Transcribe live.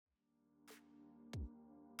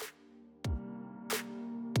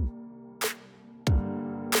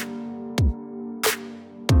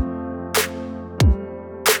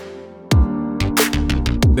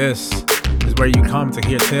This is where you come to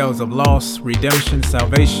hear tales of loss, redemption,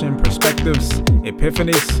 salvation, perspectives,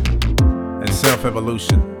 epiphanies, and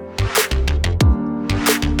self-evolution.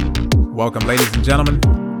 Welcome, ladies and gentlemen,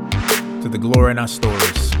 to the Glory in Our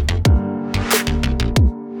Stories.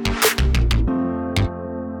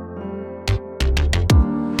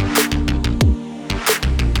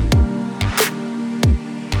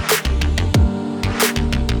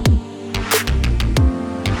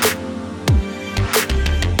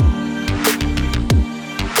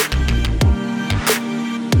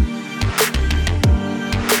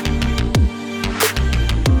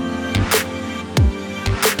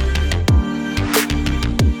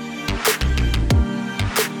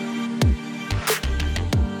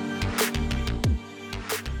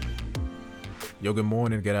 Good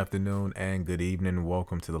morning, good afternoon, and good evening.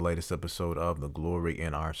 Welcome to the latest episode of The Glory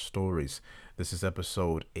in Our Stories. This is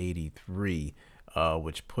episode 83,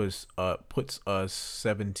 which puts us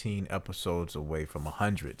 17 episodes away from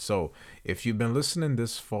 100. So if you've been listening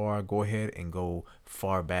this far, go ahead and go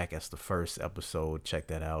far back as the first episode. Check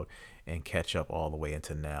that out and catch up all the way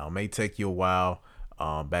into now. It may take you a while.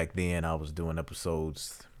 Back then, I was doing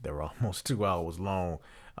episodes that were almost 2 hours long.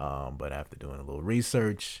 But after doing a little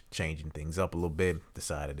research, changing things up a little bit,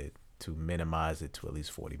 decided to minimize it to at least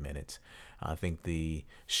 40 minutes. I think the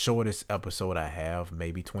shortest episode I have,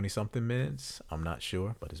 maybe 20 something minutes. I'm not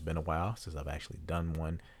sure, but it's been a while since I've actually done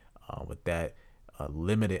one with that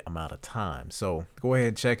limited amount of time. So go ahead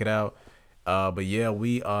and check it out. But yeah,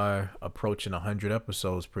 we are approaching 100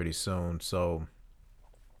 episodes pretty soon. So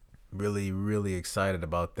really, really excited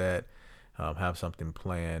about that. Have something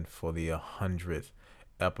planned for the 100th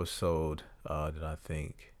episode that I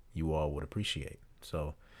think you all would appreciate.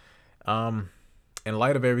 So in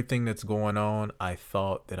light of everything that's going on, I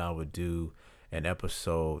thought that I would do an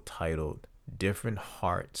episode titled Different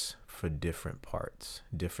Hearts for Different Parts.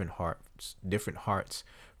 Different hearts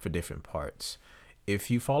for different parts. If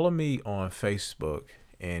you follow me on Facebook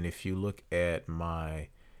and if you look at my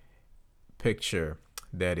picture,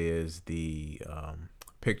 that is the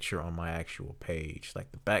picture on my actual page,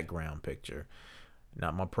 like the background picture,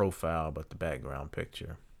 not my profile, but the background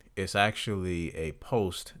picture. It's actually a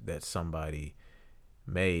post that somebody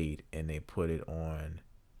made and they put it on.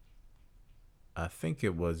 I think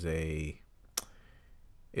it's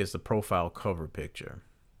the profile cover picture.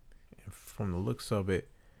 And from the looks of it,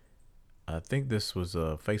 I think this was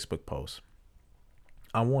a Facebook post.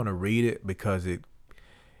 I want to read it because it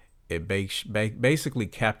basically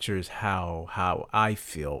captures how I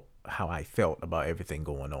felt about everything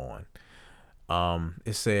going on.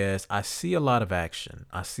 It says, I see a lot of action.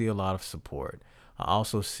 I see a lot of support. I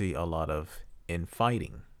also see a lot of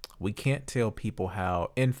infighting. We can't tell people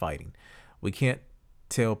how We can't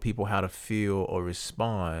tell people how to feel or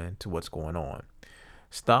respond to what's going on.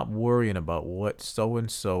 Stop worrying about what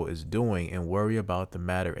so-and-so is doing and worry about the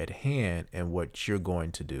matter at hand and what you're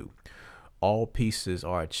going to do. All pieces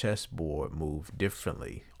on a chessboard move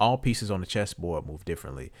differently. You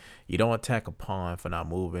don't attack a pawn for not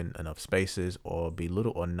moving enough spaces or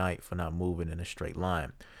belittle a knight for not moving in a straight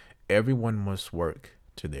line. Everyone must work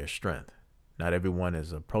to their strength. Not everyone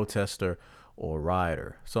is a protester or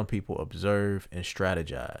rioter. Some people observe and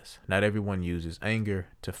strategize. Not everyone uses anger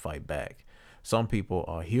to fight back. Some people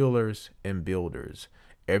are healers and builders.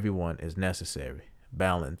 Everyone is necessary.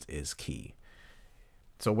 Balance is key.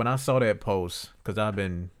 So when I saw that post, because I've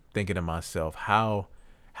been thinking to myself, how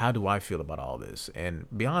do I feel about all this? And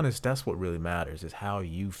be honest, that's what really matters, is how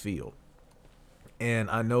you feel.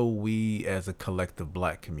 And I know we as a collective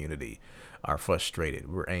black community are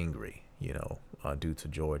frustrated. We're angry, due to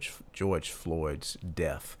George Floyd's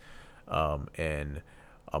death, and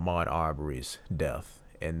Ahmaud Arbery's death,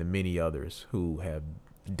 and the many others who have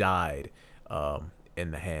died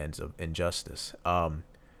in the hands of injustice.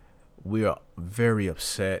 We are very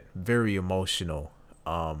upset, very emotional,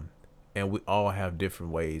 and we all have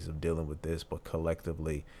different ways of dealing with this, but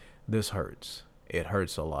collectively, this hurts. It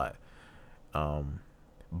hurts a lot.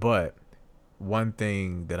 But one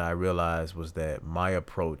thing that I realized was that my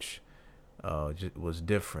approach was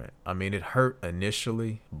different. I mean, it hurt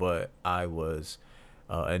initially, but I was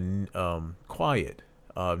quiet,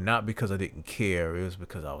 not because I didn't care. It was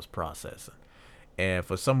because I was processing. And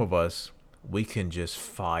for some of us, we can just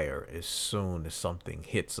fire as soon as something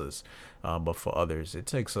hits us. But for others, it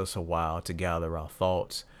takes us a while to gather our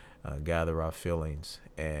thoughts, gather our feelings,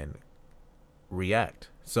 and react.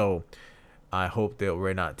 So I hope that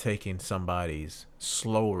we're not taking somebody's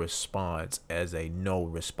slow response as a no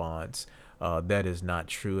response. That is not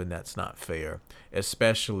true, and that's not fair,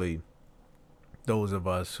 especially those of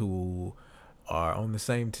us who are on the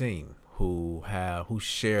same team, who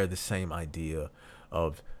share the same idea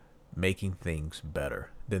of making things better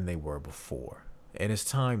than they were before. And it's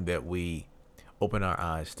time that we open our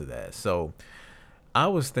eyes to that. So I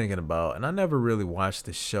was thinking about, and I never really watched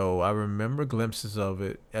the show. I remember glimpses of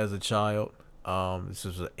it as a child. This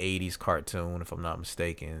was an 80s cartoon, if I'm not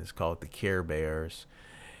mistaken. It's called The Care Bears.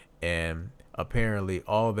 And apparently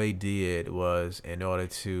all they did was, in order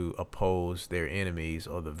to oppose their enemies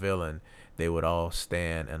or the villain, they would all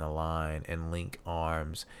stand in a line and link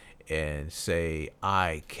arms and say,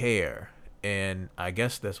 "I care." And I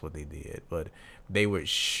guess that's what they did. But they would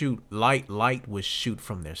shoot, light would shoot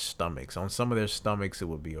from their stomachs. On some of their stomachs, it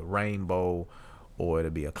would be a rainbow, or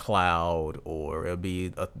it'd be a cloud, or it'd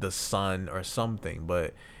be the sun or something.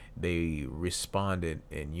 But they responded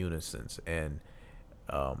in unison, and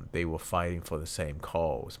they were fighting for the same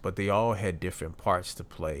cause. But they all had different parts to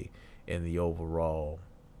play in the overall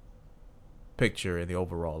picture and the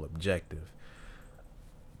overall objective.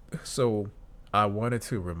 So I wanted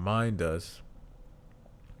to remind us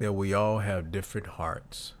that we all have different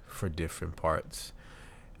hearts for different parts.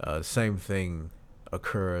 Same thing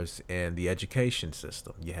occurs in the education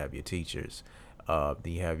system. You have your teachers,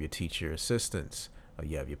 you have your teacher assistants,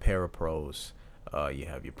 you have your parapros, you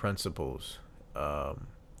have your principals,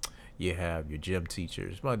 you have your gym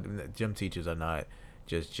teachers. But gym teachers are not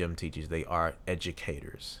just gym teachers; they are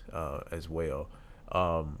educators as well.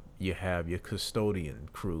 You have your custodian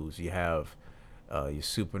crews. You have your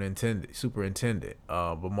superintendent.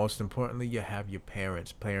 But most importantly, you have your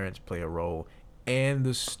parents. Parents play a role, and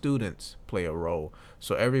the students play a role.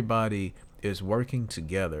 So everybody is working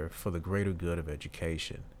together for the greater good of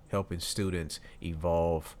education, helping students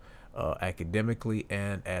evolve academically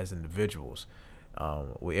and as individuals.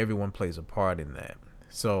 Where everyone plays a part in that.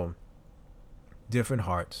 So different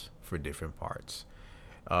hearts for different parts.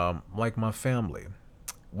 Like my family,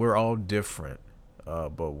 we're all different,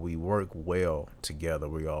 but we work well together.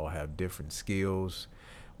 We all have different skills.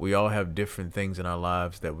 We all have different things in our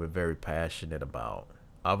lives that we're very passionate about.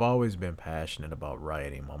 I've always been passionate about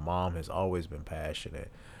writing. My mom has always been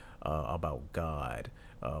passionate about God.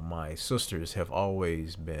 My sisters have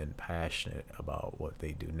always been passionate about what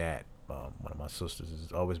they do. Nat, one of my sisters,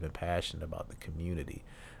 has always been passionate about the community.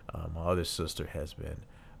 My other sister has been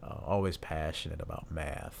always passionate about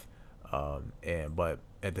math. But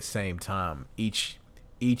at the same time, each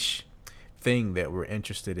thing that we're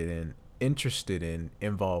interested in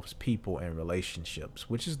involves people and relationships,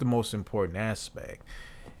 which is the most important aspect.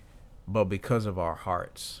 But because of our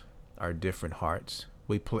hearts, our different hearts,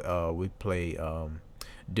 we play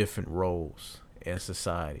different roles in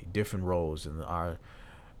society, different roles in our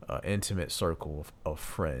intimate circle of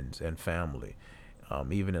friends and family.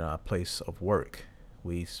 Even in our place of work,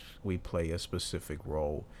 we play a specific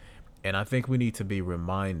role. And I think we need to be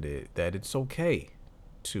reminded that it's okay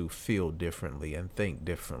to feel differently and think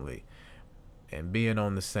differently. And being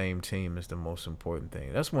on the same team is the most important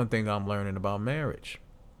thing. That's one thing I'm learning about marriage.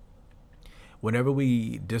 Whenever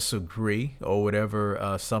we disagree or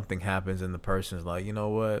whatever, something happens and the person's like, you know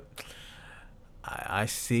what? I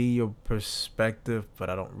see your perspective, but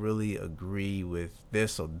I don't really agree with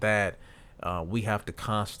this or that. We have to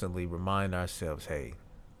constantly remind ourselves, hey,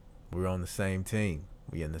 we're on the same team.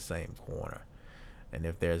 We're in the same corner. And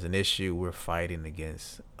if there's an issue, we're fighting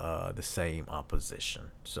against the same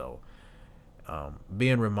opposition. So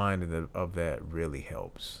being reminded of that really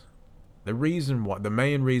helps. The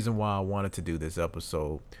main reason why I wanted to do this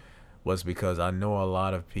episode was because I know a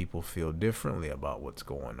lot of people feel differently about what's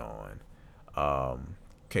going on.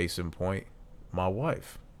 Case in point, my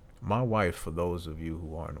wife. My wife, for those of you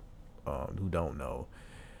who don't know,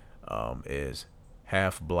 is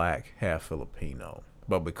half black, half Filipino.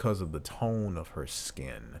 But because of the tone of her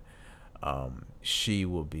skin, she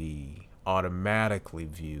will be automatically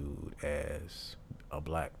viewed as a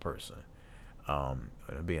black person,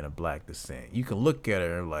 being a black descent. You can look at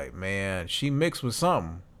her and like, man, she mixed with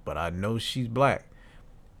something, but I know she's black.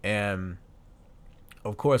 And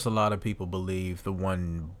of course, a lot of people believe the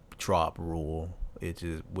one drop rule,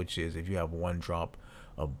 which is if you have one drop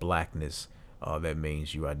of blackness, that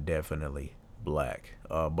means you are definitely black.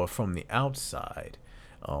 But from the outside,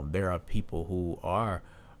 there are people who are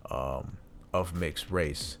of mixed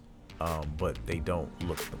race, but they don't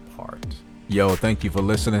look the part. Yo, thank you for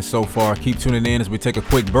listening so far. Keep tuning in as we take a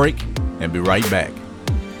quick break and be right back.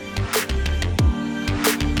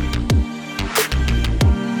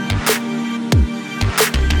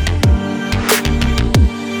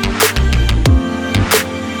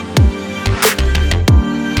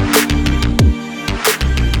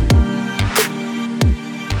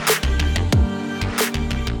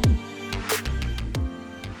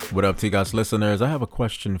 What up, T Guys listeners? I have a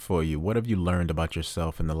question for you. What have you learned about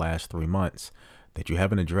yourself in the last 3 months that you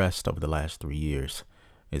haven't addressed over the last 3 years?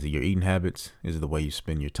 Is it your eating habits? Is it the way you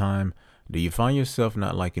spend your time? Do you find yourself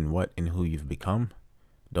not liking what and who you've become?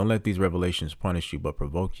 Don't let these revelations punish you, but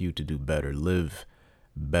provoke you to do better, live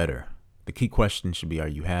better. The key question should be, are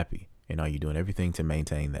you happy? And are you doing everything to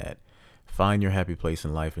maintain that? Find your happy place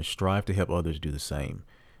in life and strive to help others do the same.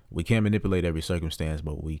 We can't manipulate every circumstance,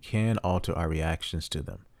 but we can alter our reactions to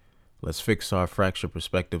them. Let's fix our fractured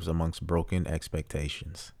perspectives amongst broken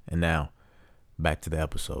expectations. And now, back to the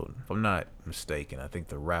episode. If I'm not mistaken, I think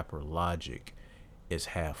the rapper Logic is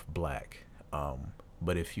half black.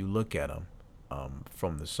 But if you look at him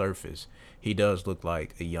from the surface, he does look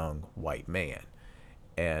like a young white man.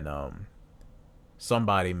 And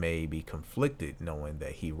somebody may be conflicted knowing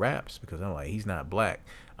that he raps, because I'm like, he's not black.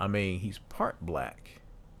 I mean, he's part black,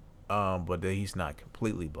 but he's not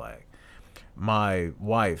completely black. My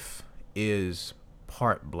wife is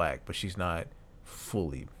part black, but she's not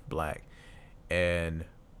fully black. And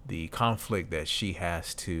the conflict that she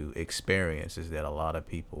has to experience is that a lot of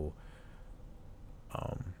people,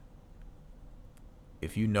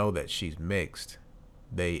 if you know that she's mixed,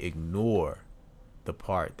 they ignore the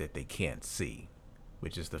part that they can't see,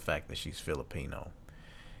 which is the fact that she's Filipino.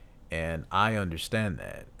 And I understand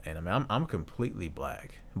that. And I mean, I'm completely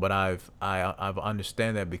black, but I've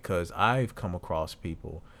understand that because I've come across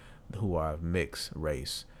people who are mixed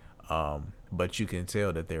race, but you can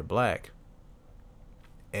tell that they're black,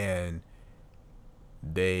 and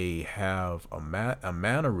they have a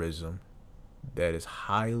mannerism that is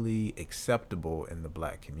highly acceptable in the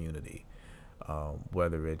black community.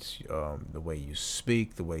 Whether it's the way you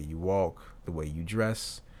speak, the way you walk, the way you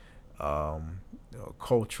dress,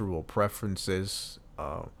 cultural preferences.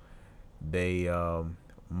 They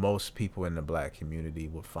Most people in the black community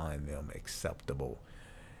will find them acceptable.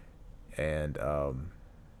 And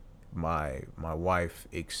my wife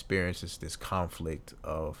experiences this conflict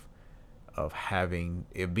of having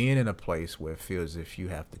it, being in a place where it feels as if you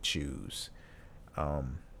have to choose.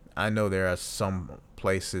 I know there are some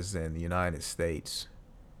places in the United States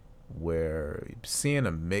where seeing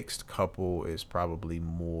a mixed couple is probably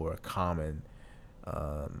more common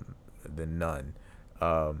than none.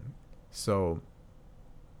 So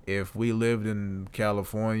if we lived in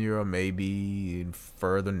California or maybe in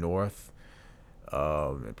further north,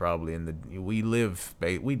 probably in the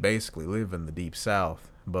we basically live in the deep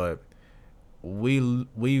south, but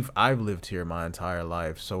I've lived here my entire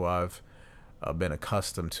life, so I've been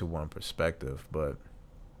accustomed to one perspective. But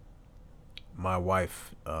my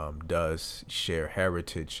wife does share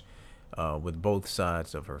heritage with both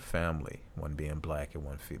sides of her family, one being black and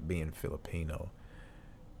one being Filipino.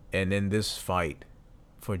 And in this fight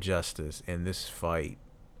for justice, in this fight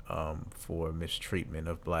for mistreatment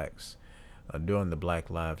of blacks during the Black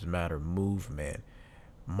Lives Matter movement,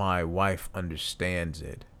 my wife understands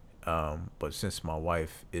it. But since my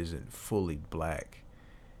wife isn't fully black,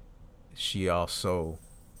 she also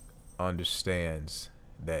understands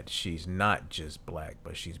that she's not just black,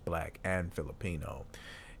 but she's black and Filipino.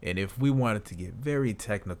 And if we wanted to get very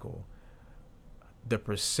technical, the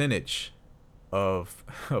percentage of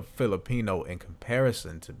Filipino in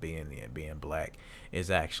comparison to being black is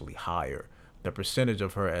actually higher. The percentage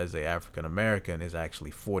of her as a African American is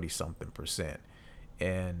actually 40 something percent,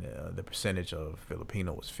 and the percentage of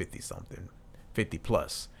Filipino was 50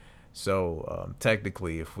 plus. So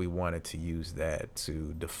technically, if we wanted to use that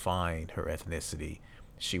to define her ethnicity,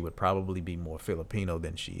 she would probably be more Filipino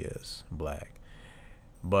than she is black.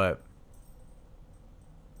 But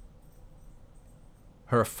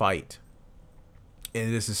her fight,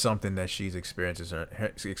 and this is something that she's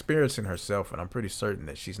experiencing herself, and I'm pretty certain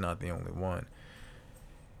that she's not the only one.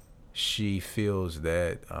 She feels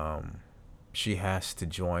that she has to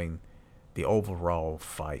join the overall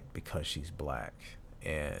fight because she's black,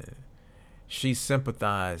 and she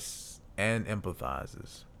sympathizes and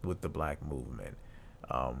empathizes with the black movement,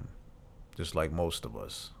 just like most of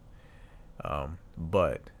us.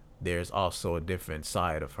 But there's also a different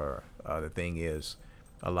side of her. The thing is,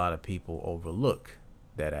 a lot of people overlook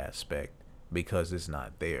that aspect because it's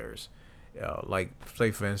not theirs. Like,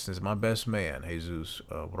 say for instance, my best man, Jesus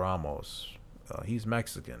Ramos, he's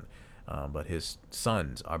Mexican, but his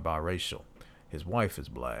sons are biracial. His wife is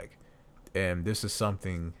black. And this is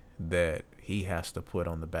something that he has to put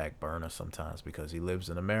on the back burner sometimes because he lives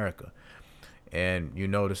in America. And you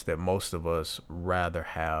notice that most of us rather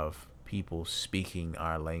have people speaking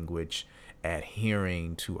our language,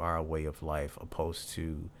 adhering to our way of life, opposed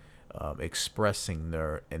to expressing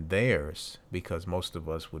theirs, because most of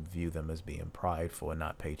us would view them as being prideful and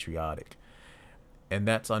not patriotic. And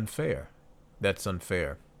that's unfair. That's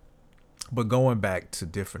unfair. But going back to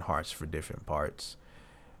different hearts for different parts,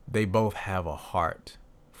 they both have a heart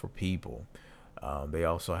for people. They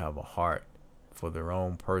also have a heart for their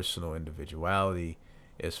own personal individuality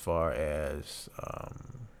as far as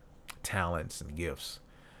talents and gifts.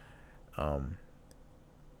 Um,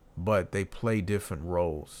 but they play different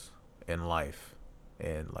roles in life.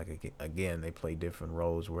 And like again, they play different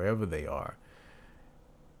roles wherever they are.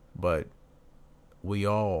 But we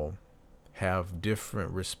all have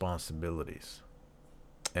different responsibilities.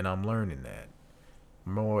 And I'm learning that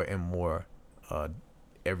more and more uh,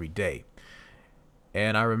 every day.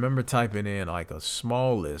 And I remember typing in like a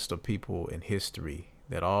small list of people in history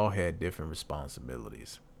that all had different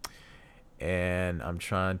responsibilities. And I'm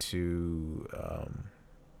trying to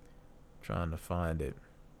find it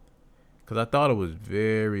because I thought it was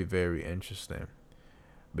very, very interesting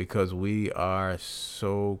because we are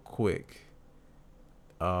so quick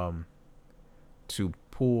um, to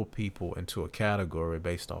pull people into a category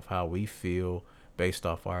based off how we feel, based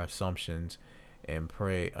off our assumptions, and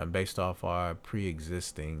based off our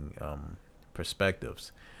pre-existing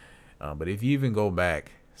perspectives. But if you even go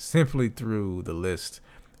back simply through the list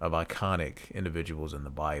of iconic individuals in the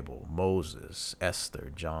Bible: Moses,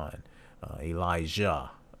 Esther, John,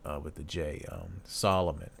 Elijah with the J,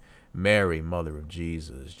 Solomon, Mary, mother of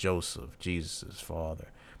Jesus, Joseph, Jesus' father,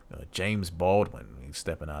 James Baldwin, he's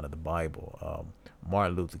stepping out of the Bible,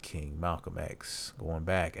 Martin Luther King, Malcolm X, going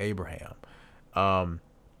back, Abraham. Um,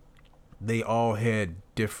 they all had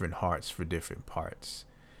different hearts for different parts.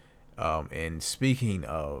 And speaking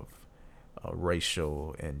of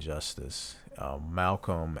racial injustice,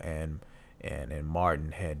 Malcolm and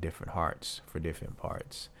Martin had different hearts for different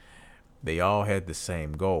parts. They all had the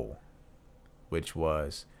same goal, which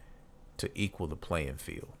was to equal the playing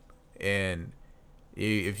field. And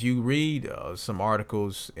if you read some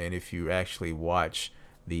articles and if you actually watch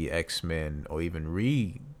the X-Men or even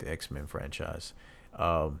read the X-Men franchise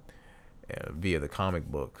via the comic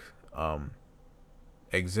book,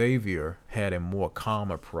 Xavier had a more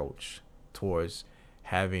calm approach towards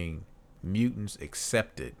having mutants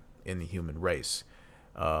accepted in the human race.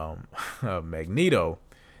 Magneto,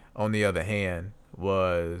 on the other hand,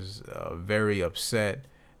 was very upset.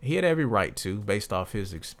 He had every right to, based off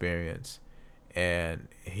his experience, and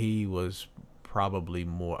he was probably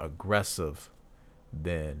more aggressive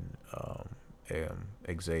than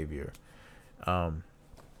Xavier, um,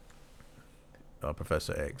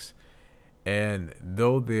 Professor X. And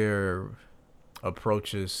though their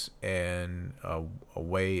approaches and a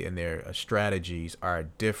way and their strategies are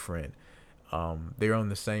different, they're on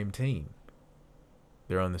the same team.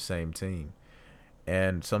 They're on the same team.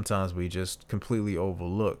 And sometimes we just completely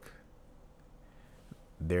overlook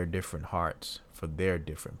their different hearts for their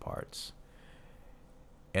different parts.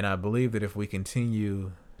 And I believe that if we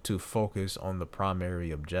continue to focus on the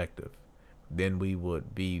primary objective, then we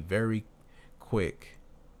would be very quick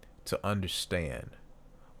to understand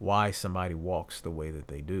why somebody walks the way that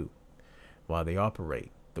they do, why they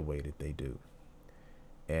operate the way that they do.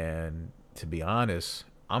 And to be honest,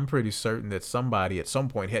 I'm pretty certain that somebody at some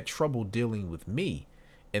point had trouble dealing with me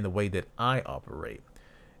in the way that I operate.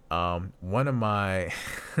 One of my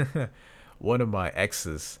one of my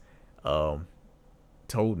exes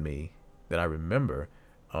told me that I remember.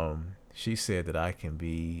 She said that I can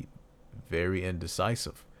be very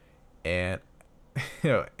indecisive, and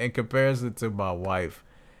in comparison to my wife,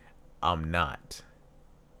 I'm not,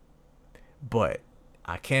 but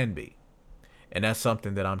I can be, and that's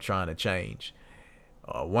something that I'm trying to change.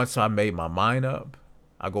 Once I made my mind up,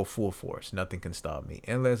 I go full force. Nothing can stop me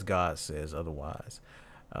unless God says otherwise.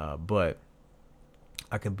 But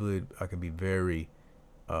I can be very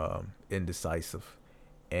indecisive,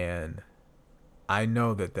 and I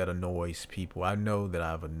know that that annoys people. I know that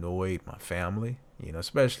I've annoyed my family,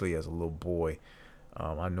 especially as a little boy.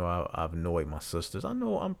 I know I've annoyed my sisters.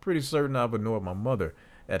 I'm pretty certain I've annoyed my mother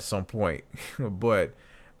at some point, but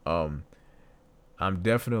um, I'm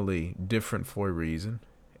definitely different for a reason,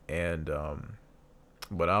 and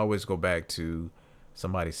but I always go back to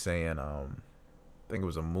somebody saying, I think it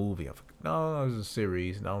was a movie. No, it was a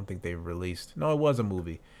series. And I don't think they released. No, it was a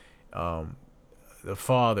movie. Um, the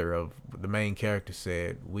father of the main character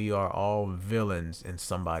said, "We are all villains in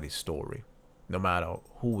somebody's story. No matter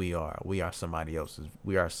who we are somebody else's.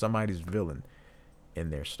 We are somebody's villain in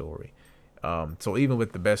their story." So even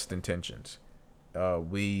with the best intentions,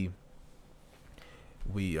 we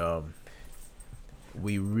we um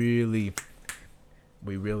we really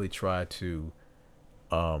try to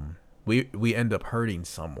we end up hurting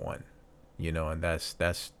someone, and that's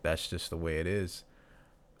just the way it is.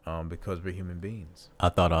 because we're human beings. I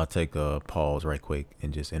thought I'll take a pause right quick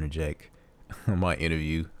and just interject my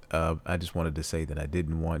interview. I just wanted to say that I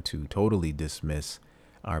didn't want to totally dismiss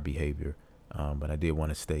our behavior, but I did want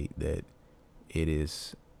to state that it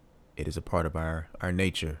is a part of our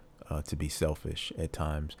nature to be selfish at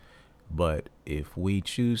times. But if we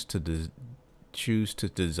choose to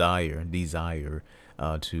desire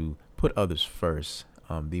to put others first,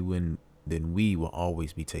 then we will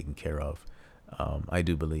always be taken care of. I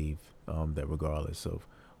do believe that regardless of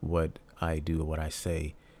what I do or what I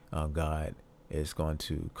say, God is going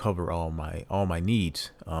to cover all my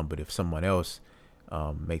needs. But if someone else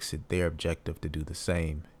makes it their objective to do the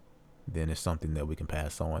same, then it's something that we can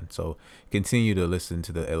pass on. So continue to listen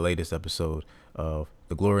to the latest episode of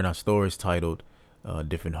The Glory in Our Stories, titled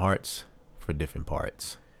Different Hearts for Different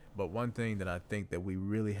Parts. But one thing that I think that we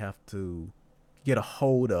really have to get a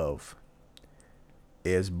hold of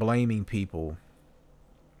is blaming people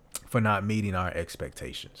for not meeting our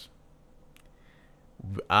expectations.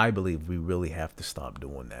 I believe we really have to stop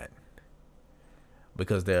doing that,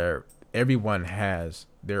 because everyone has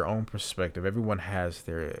their own perspective. Everyone has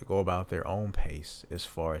go about their own pace as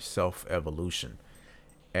far as self-evolution.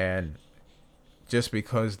 And just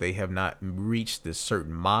because they have not reached this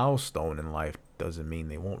certain milestone in life doesn't mean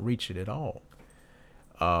they won't reach it at all.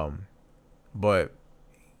 But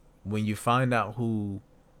when you find out who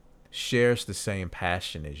shares the same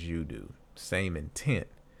passion as you do, same intent,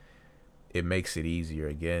 it makes it easier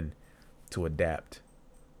again to adapt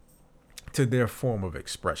to their form of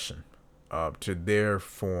expression, to their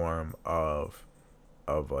form of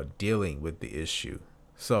dealing with the issue.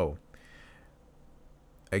 So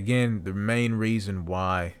again, the main reason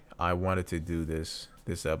why I wanted to do this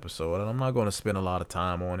episode, and I'm not going to spend a lot of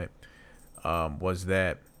time on it, was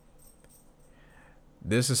that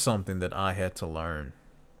this is something that I had to learn,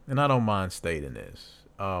 and I don't mind stating this.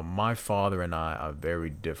 My father and I are very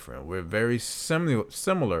different. We're very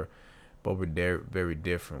similar, but we're very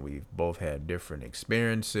different. We've both had different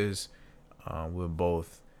experiences. We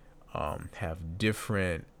both have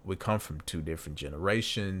different. We come from two different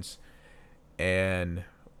generations, and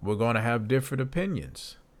we're going to have different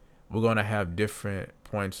opinions. We're going to have different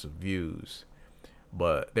points of views.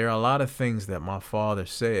 But there are a lot of things that my father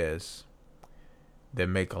says that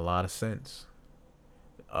make a lot of sense.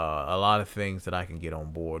 A lot of things that I can get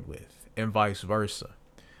on board with, and vice versa.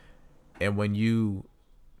 And when you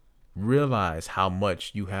realize how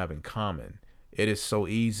much you have in common, it is so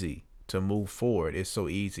easy to move forward. It's so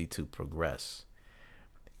easy to progress.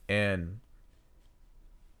 And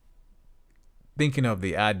thinking of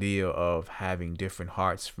the idea of having different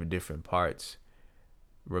hearts for different parts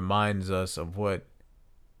reminds us of what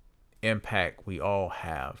impact we all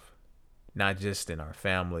have, not just in our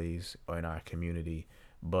families or in our community,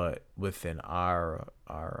 but within our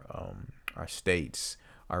states,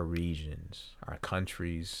 our regions, our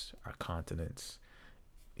countries, our continents,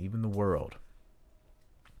 even the world.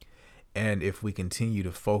 And if we continue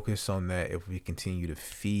to focus on that, if we continue to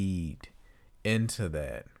feed into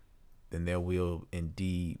that, then there will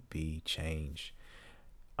indeed be change.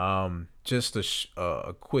 Just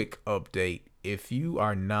a quick update. If you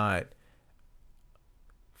are not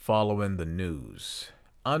following the news,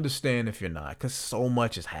 understand if you're not, because so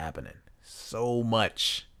much is happening. So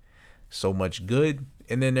much good.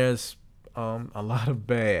 And then there's a lot of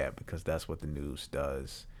bad, because that's what the news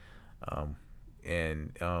does.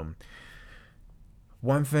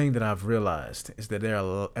 One thing that I've realized is that there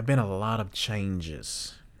have been a lot of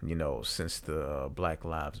changes, since the Black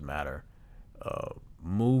Lives Matter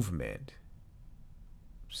movement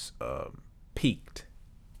peaked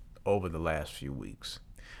over the last few weeks.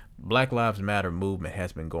 Black Lives Matter movement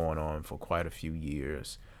has been going on for quite a few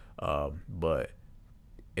years, but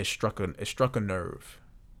it struck a nerve.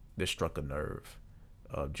 This struck a nerve.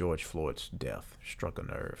 George Floyd's death struck a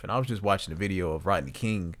nerve. And I was just watching a video of Rodney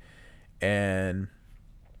King, and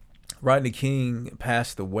Rodney King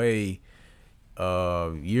passed away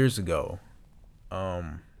years ago.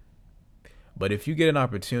 But if you get an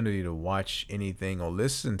opportunity to watch anything or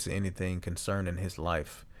listen to anything concerning his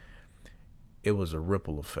life, it was a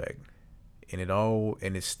ripple effect, and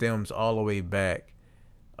it stems all the way back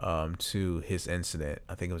to his incident.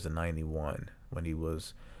 I think it was in '91 when he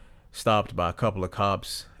was stopped by a couple of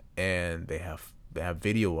cops, and they have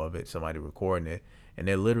video of it, somebody recording it, and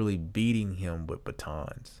they're literally beating him with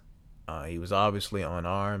batons. He was obviously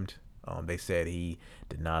unarmed. They said he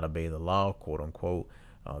did not obey the law, quote unquote.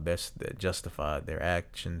 That justified their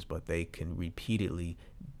actions, but they can repeatedly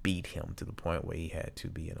beat him to the point where he had to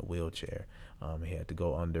be in a wheelchair. He had to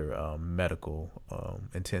go under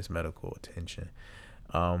intense medical attention.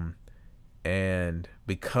 And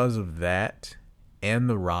because of that and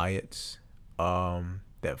the riots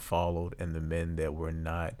that followed, and the men that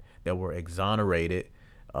were exonerated,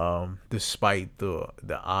 despite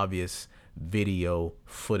the obvious video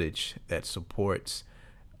footage that supports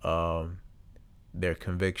um, their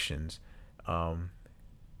convictions, um,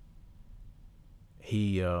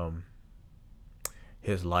 he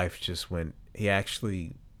his life just went. He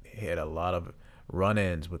actually had a lot of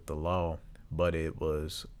run-ins with the law, but it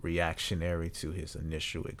was reactionary to his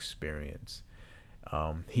initial experience.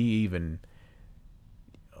 He even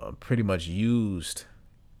pretty much used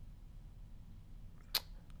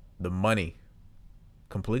the money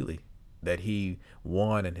completely that he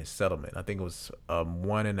won in his settlement. I think it was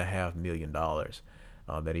 $1.5 million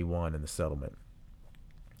that he won in the settlement,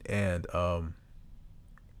 and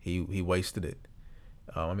he wasted it.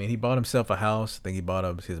 I mean, he bought himself a house. I think he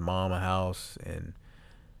bought his mom a house, and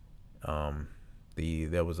um,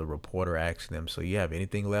 there was a reporter asking him, "So you have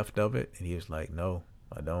anything left of it?" And he was like, "No,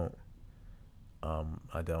 I don't.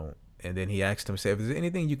 I don't." And then he asked himself, "Is there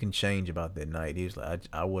anything you can change about that night?" He was like,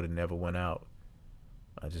 "I would have never went out.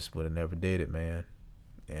 I just would have never did it, man."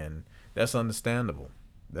 And that's understandable.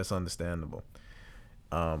 That's understandable.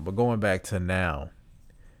 But going back to now,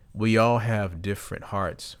 we all have different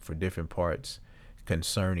hearts for different parts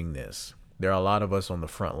concerning this. There are a lot of us on the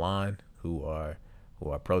front line who are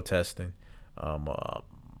protesting.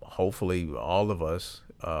 Hopefully, all of us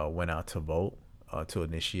went out to vote to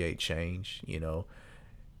initiate change.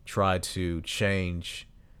 Try to change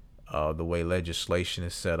the way legislation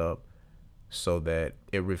is set up so that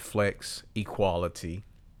it reflects equality,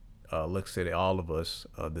 looks at all of us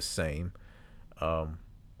the same. Um,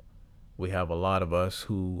 we have a lot of us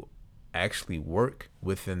who actually work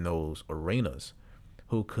within those arenas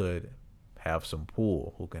who could have some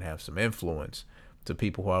pull, who can have some influence to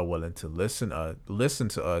people who are willing to listen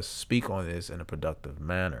to us speak on this in a productive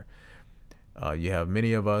manner. You have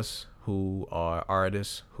many of us who are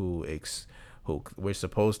artists who we're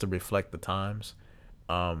supposed to reflect the times.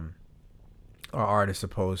 Um, our art is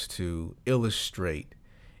supposed to illustrate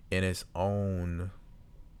in its own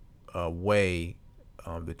way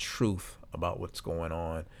the truth about what's going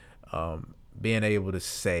on. Being able to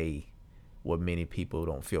say what many people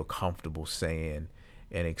don't feel comfortable saying,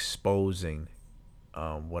 and exposing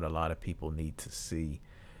what a lot of people need to see.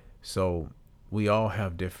 So we all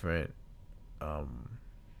have different um,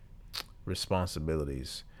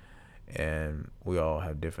 responsibilities, and we all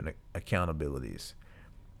have different accountabilities,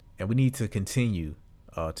 and we need to continue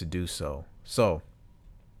to do so. So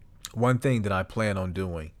one thing that I plan on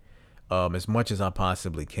doing, as much as I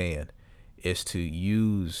possibly can, is to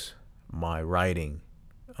use my writing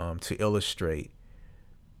to illustrate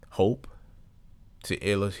hope, to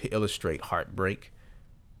illustrate heartbreak,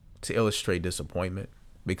 to illustrate disappointment,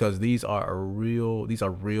 because these are real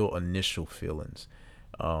initial feelings,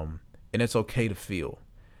 and it's okay to feel,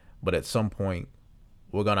 but at some point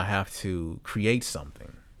we're gonna have to create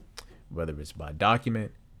something, whether it's by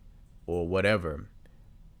document or whatever,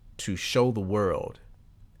 to show the world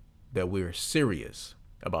that we're serious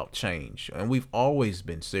about change. And we've always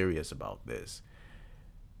been serious about this,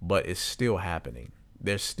 but it's still happening.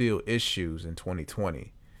 There's still issues in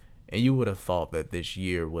 2020. And you would have thought that this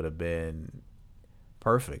year would have been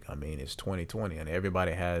perfect. I mean, it's 2020, and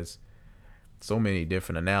everybody has so many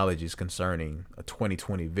different analogies concerning a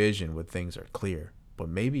 2020 vision where things are clear. But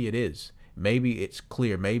maybe it is. Maybe it's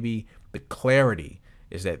clear. Maybe the clarity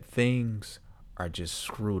is that things are just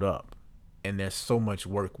screwed up, and there's so much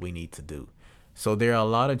work we need to do. So there are a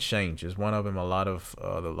lot of changes. One of them, a lot of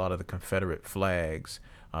the Confederate flags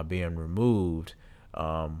are being removed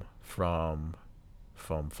from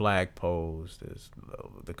flag poles.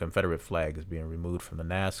 The Confederate flag is being removed from the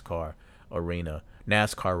NASCAR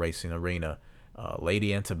racing arena.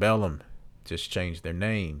 Lady Antebellum just changed their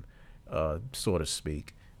name, so to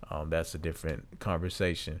speak. That's a different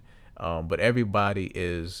conversation. But everybody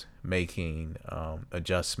is making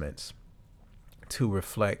adjustments to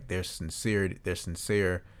reflect their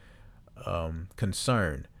sincere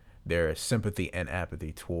concern, their sympathy and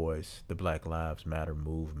apathy towards the Black Lives Matter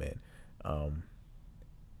movement. Um,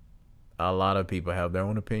 a lot of people have their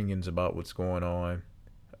own opinions about what's going on,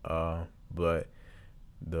 but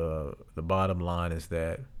the bottom line is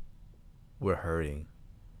that we're hurting,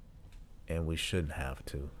 and we shouldn't have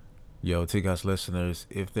to. Yo, Tigas listeners,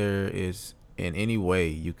 if there is in any way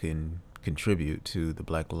you can contribute to the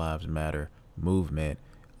Black Lives Matter movement,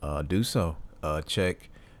 do so. Check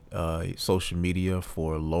social media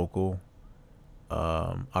for local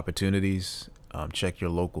opportunities. Check your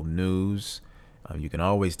local news. You can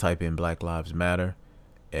always type in Black Lives Matter,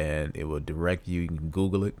 and it will direct you. You can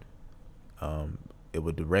Google it. It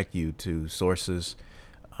would direct you to sources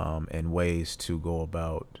and ways to go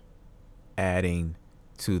about adding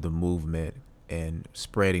to the movement and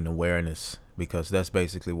spreading awareness, because that's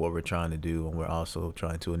basically what we're trying to do. And we're also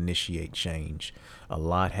trying to initiate change. A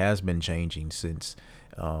lot has been changing since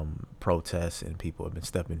protests, and people have been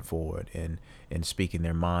stepping forward and speaking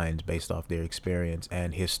their minds based off their experience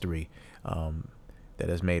and history, that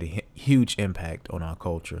has made a huge impact on our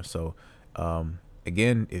culture. So,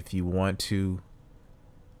 again, if you want to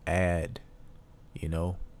add,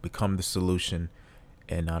 become the solution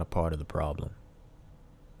and not a part of the problem.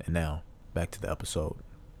 And now, back to the episode.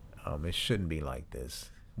 It shouldn't be like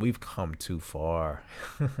this. We've come too far.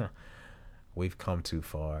 We've come too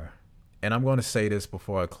far. And I'm going to say this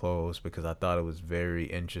before I close because I thought it was very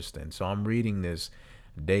interesting. So I'm reading this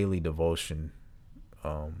daily devotional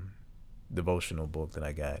book that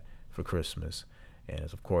I got for Christmas. And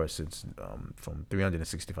of course, it's from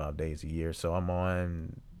 365 days a year. So I'm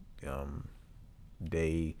on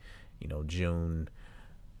day, June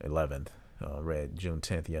 11th. Read June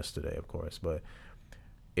 10th yesterday, of course. But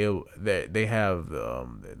they have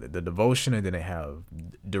the devotion, and then they have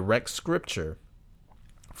direct scripture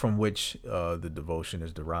from which the devotion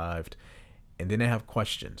is derived. And then they have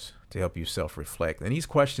questions to help you self-reflect. And these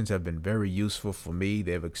questions have been very useful for me.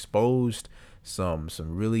 They've exposed some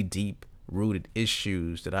really deep rooted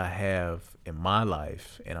issues that I have in my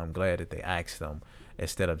life. And I'm glad that they asked them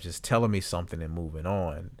instead of just telling me something and moving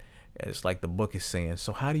on. It's like the book is saying,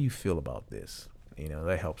 so how do you feel about this?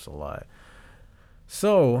 That helps a lot.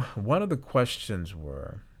 So one of the questions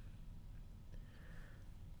were,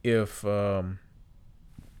 if how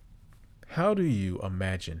do you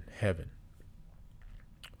imagine heaven?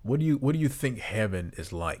 What do you think heaven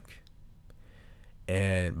is like?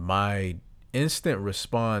 And my instant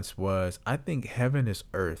response was, I think heaven is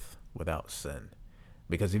earth without sin.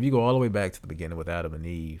 Because if you go all the way back to the beginning with Adam and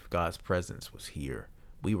Eve, God's presence was here.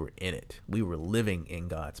 We were in it. We were living in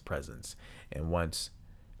God's presence. And once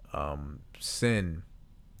sin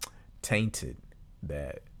tainted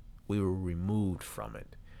that, we were removed from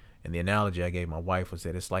it. And the analogy I gave my wife was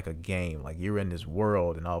that it's like a game. Like you're in this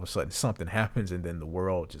world and all of a sudden something happens and then the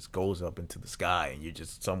world just goes up into the sky and you're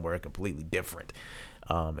just somewhere completely different.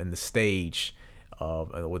 And the stage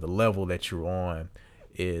or the level that you're on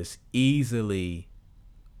is easily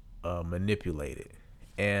manipulated.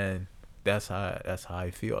 And that's how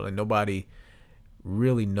I feel. And nobody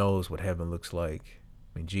really knows what heaven looks like.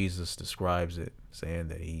 I mean, Jesus describes it, saying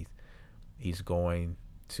that he's going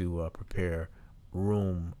to prepare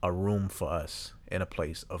a room for us in a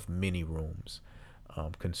place of many rooms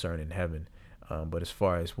concerning heaven. But as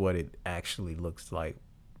far as what it actually looks like,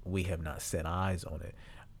 we have not set eyes on it.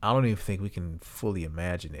 I don't even think we can fully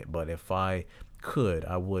imagine it. But if I could,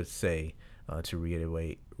 I would say, to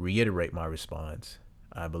reiterate my response,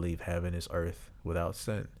 I believe heaven is earth without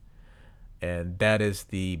sin. And that is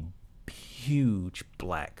the huge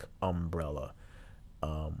black umbrella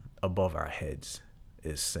above our heads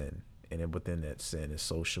is sin. And then within that sin is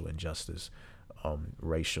social injustice,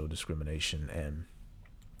 racial discrimination, and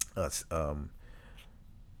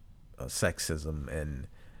sexism, and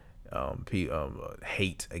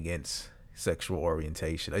hate against sexual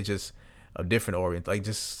orientation. It's just a different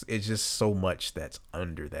it's just so much that's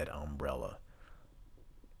under that umbrella.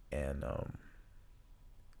 And on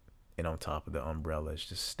top of the umbrella is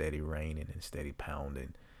just steady raining and steady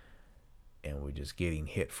pounding, and we're just getting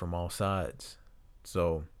hit from all sides.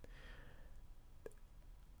 So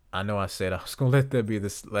I know I said I was gonna let that be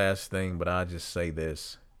this last thing, but I'll just say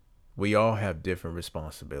this: we all have different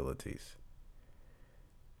responsibilities.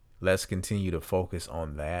 Let's continue to focus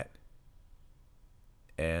on that,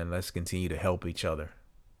 and let's continue to help each other.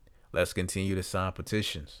 Let's continue to sign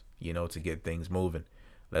petitions, to get things moving.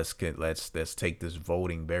 Let's take this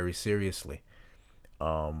voting very seriously.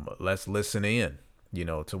 Let's listen in,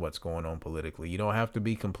 to what's going on politically. You don't have to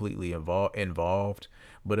be completely involved,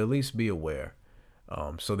 but at least be aware,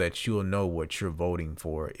 so that you'll know what you're voting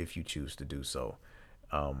for if you choose to do so.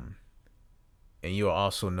 And you'll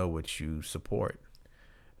also know what you support.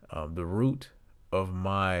 The root of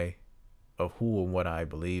who and what I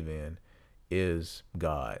believe in is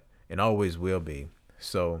God, and always will be.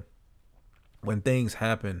 So when things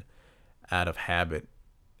happen out of habit,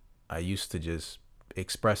 I used to just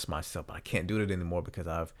express myself, but I can't do it anymore because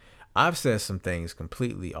I've said some things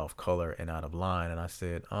completely off color and out of line. And I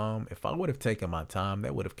said, if I would have taken my time,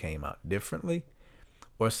 that would have came out differently,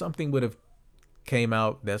 or something would have came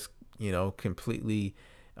out that's, completely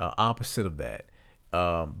opposite of that.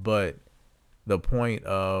 But the point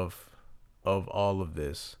of all of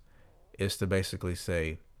this is to basically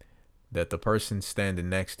say that the person standing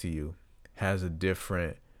next to you has a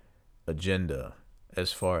different agenda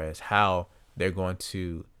as far as how they're going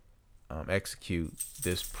to execute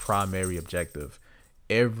this primary objective.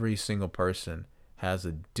 Every single person has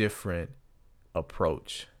a different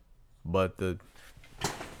approach, but the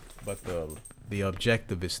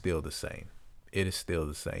objective is still the same. It is still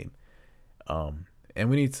the same. And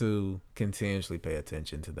we need to continuously pay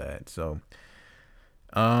attention to that. So,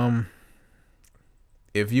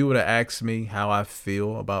 if you were to ask me how I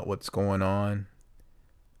feel about what's going on,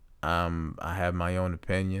 I have my own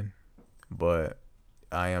opinion, but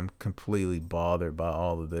I am completely bothered by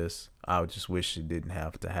all of this. I just wish it didn't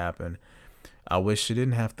have to happen. I wish it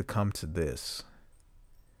didn't have to come to this.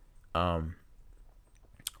 But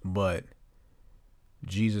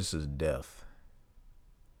Jesus' death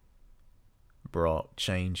brought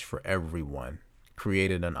change for everyone,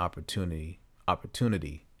 created an opportunity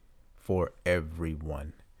for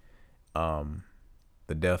everyone.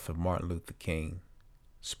 The death of Martin Luther King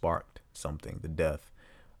sparked something. The death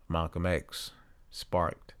of Malcolm X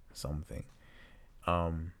sparked something.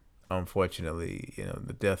 Unfortunately,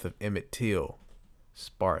 the death of Emmett Till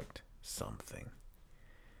sparked something.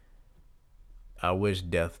 I wish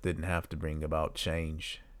death didn't have to bring about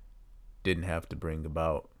change, didn't have to bring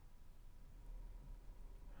about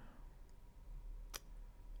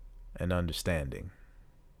an understanding.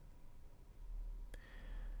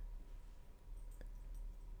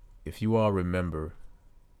 If you all remember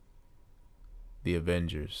the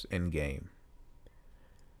Avengers Endgame,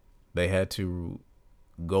 they had to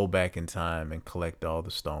go back in time and collect all the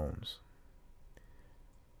stones.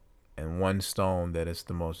 And one stone that is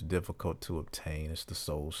the most difficult to obtain is the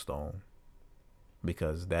Soul Stone,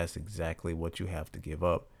 because that's exactly what you have to give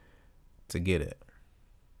up to get it.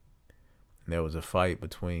 And there was a fight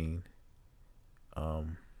between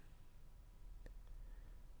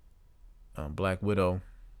Black Widow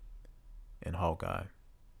and Hawkeye.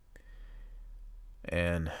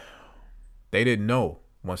 And they didn't know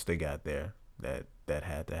once they got there that that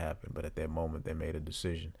had to happen. But at that moment, they made a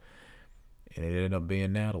decision. And it ended up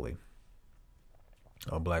being Natalie,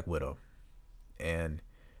 or Black Widow. And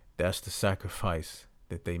that's the sacrifice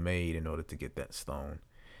that they made in order to get that stone.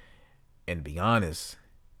 And to be honest,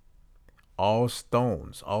 all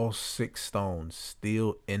 6 stones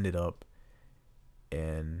still ended up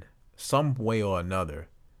in some way or another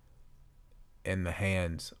in the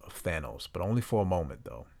hands of Thanos, but only for a moment,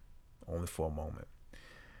 though. Only for a moment.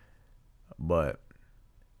 But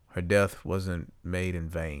her death wasn't made in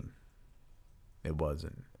vain. It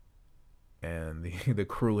wasn't. And the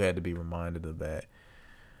crew had to be reminded of that.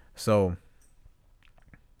 So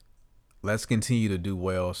let's continue to do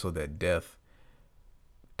well so that death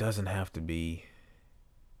doesn't have to be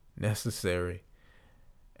necessary.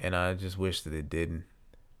 And I just wish that it didn't,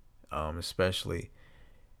 especially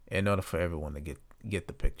in order for everyone to get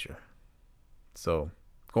the picture. So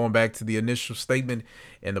going back to the initial statement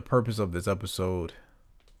and the purpose of this episode,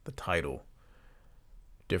 the title,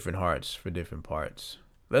 Different Hearts for Different Parts.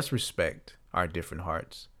 Let's respect our different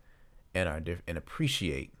hearts and and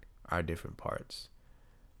appreciate our different parts.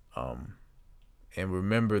 And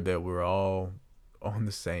remember that we're all on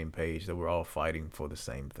the same page, that we're all fighting for the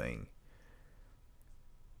same thing.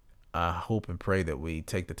 I hope and pray that we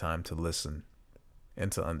take the time to listen and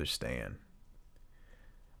to understand.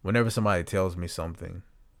 Whenever somebody tells me something,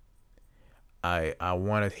 I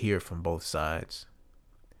want to hear from both sides,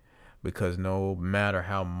 because no matter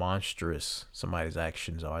how monstrous somebody's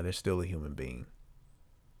actions are, they're still a human being.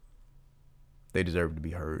 They deserve to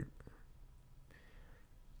be heard.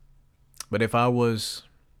 But if I was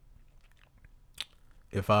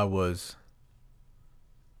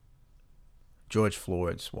George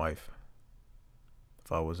Floyd's wife,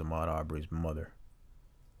 if I was Ahmaud Arbery's mother,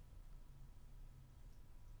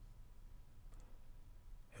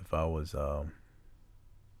 if I was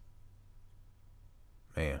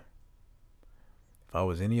if I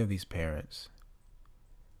was any of these parents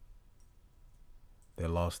that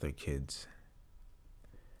lost their kids,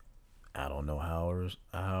 I don't know how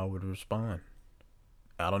I would respond.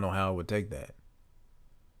 I don't know how I would take that.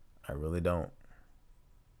 I really don't.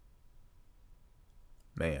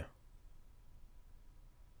 Man.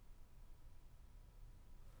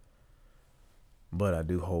 But I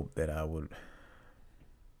do hope that I would.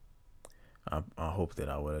 I hope that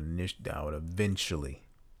I would eventually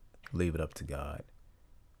leave it up to God.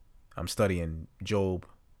 I'm studying Job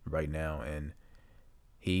right now, and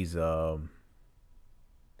he's Job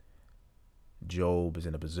is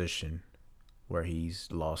in a position where he's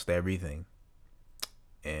lost everything,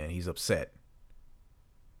 and he's upset.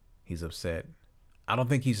 I don't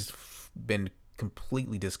think he's been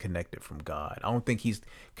completely disconnected from God. I don't think he's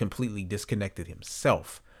completely disconnected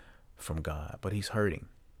himself from God, but he's hurting.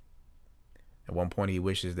 At one point, he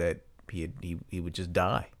wishes that he would just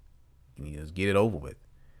die. He just get it over with.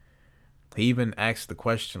 He even asked the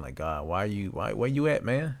question, like, God, where you at,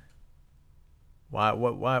 man? Why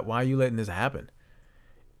are you letting this happen?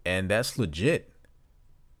 And that's legit.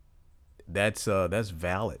 That's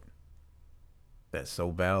valid. That's so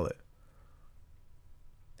valid.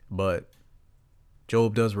 But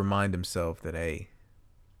Job does remind himself that, hey,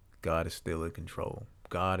 God is still in control.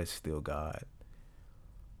 God is still God.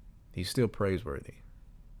 He's still praiseworthy.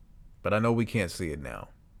 But I know we can't see it now.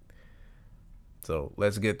 So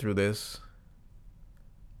let's get through this.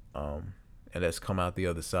 And let's come out the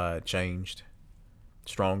other side changed,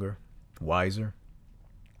 stronger, wiser.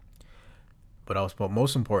 But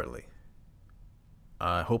most importantly,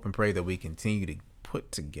 I hope and pray that we continue to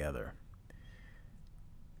put together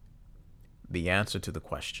the answer to the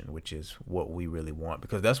question, which is what we really want,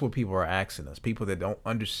 because that's what people are asking us. People that don't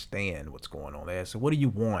understand what's going on. They ask, what do you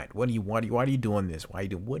want? What do you want? Why are you doing this? What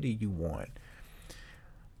do you want?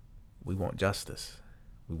 We want justice.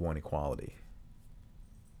 We want equality.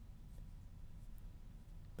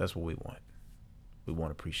 That's what we want. We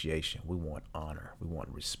want appreciation. We want honor. We want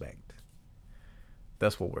respect.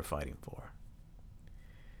 That's what we're fighting for.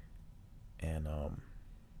 And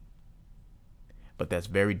but that's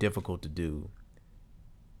very difficult to do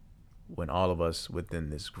when all of us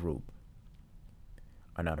within this group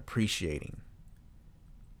are not appreciating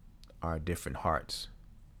our different hearts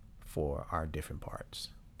for our different parts.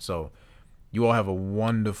 So you all have a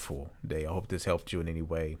wonderful day. I hope this helped you in any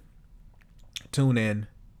way. Tune in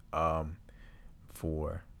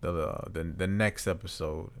for the next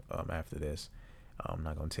episode after this. I'm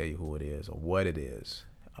not going to tell you who it is or what it is,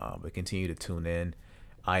 but continue to tune in.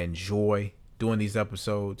 I enjoy doing these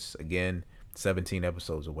episodes. Again, 17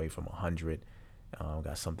 episodes away from 100.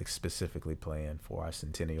 Got something specifically planned for our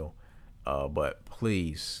centennial. But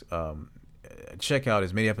please check out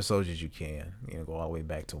as many episodes as you can. Go all the way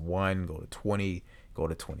back to 1, go to 20, go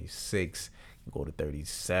to 26, go to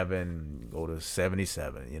 37, go to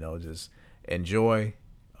 77. Just enjoy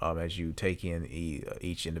as you take in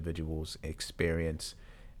each individual's experience.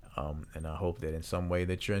 And I hope that in some way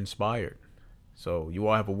that you're inspired. So you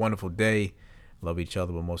all have a wonderful day. Love each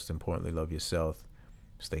other, but most importantly, love yourself.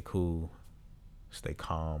 Stay cool, stay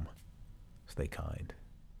calm, stay kind.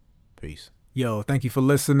 Peace. Yo, thank you for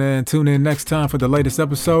listening. Tune in next time for the latest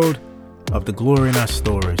episode of The Glory in Our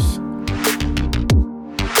Stories.